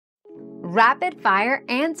Rapid fire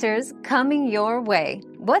answers coming your way.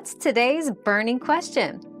 What's today's burning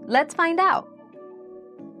question? Let's find out.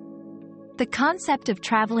 The concept of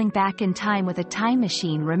traveling back in time with a time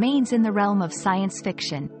machine remains in the realm of science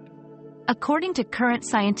fiction. According to current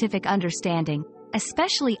scientific understanding,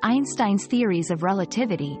 especially Einstein's theories of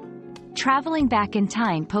relativity, traveling back in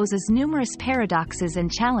time poses numerous paradoxes and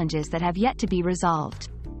challenges that have yet to be resolved.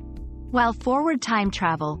 While forward time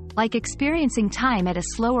travel, like experiencing time at a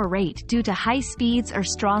slower rate due to high speeds or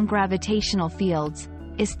strong gravitational fields,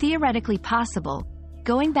 is theoretically possible,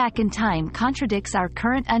 going back in time contradicts our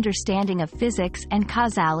current understanding of physics and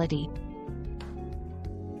causality.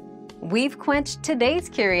 We've quenched today's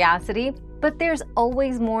curiosity, but there's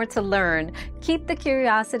always more to learn. Keep the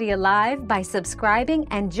curiosity alive by subscribing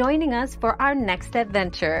and joining us for our next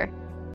adventure.